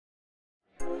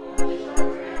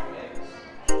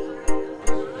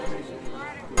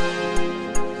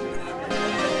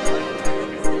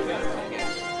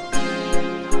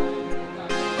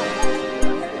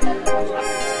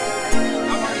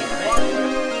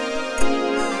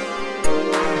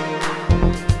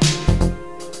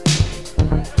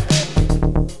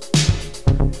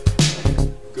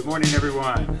morning,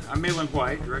 everyone. I'm Malin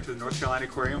White, Director of the North Carolina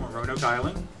Aquarium on Roanoke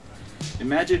Island.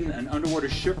 Imagine an underwater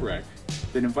shipwreck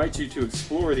that invites you to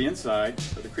explore the inside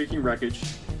of the creaking wreckage,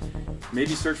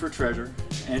 maybe search for treasure,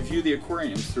 and view the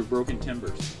aquariums through broken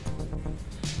timbers.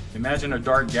 Imagine a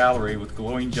dark gallery with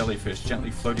glowing jellyfish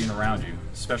gently floating around you,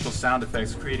 special sound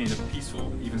effects creating a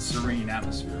peaceful, even serene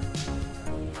atmosphere.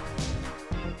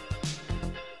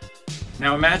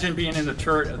 Now imagine being in the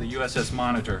turret of the USS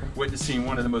Monitor, witnessing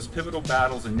one of the most pivotal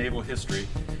battles in naval history,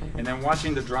 and then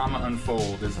watching the drama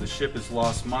unfold as the ship is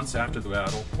lost months after the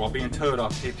battle while being towed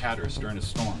off Cape Hatteras during a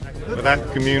storm. Without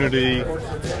the community,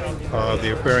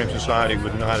 the Aquarium Society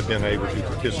would not have been able to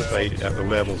participate at the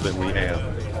levels that we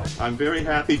have. I'm very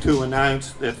happy to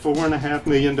announce that $4.5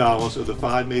 million of the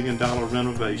 $5 million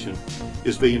renovation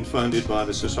is being funded by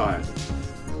the Society.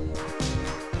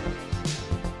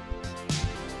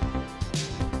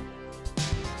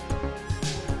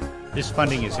 This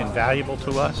funding is invaluable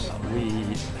to us. We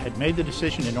had made the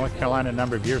decision in North Carolina a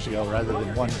number of years ago, rather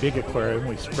than one big aquarium,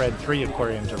 we spread 3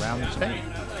 aquariums around the state.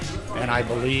 And I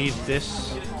believe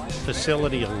this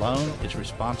facility alone is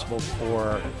responsible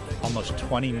for almost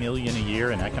 $20 million a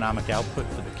year in economic output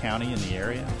for the county and the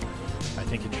area. I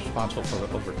think it's responsible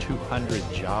for over 200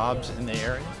 jobs in the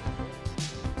area.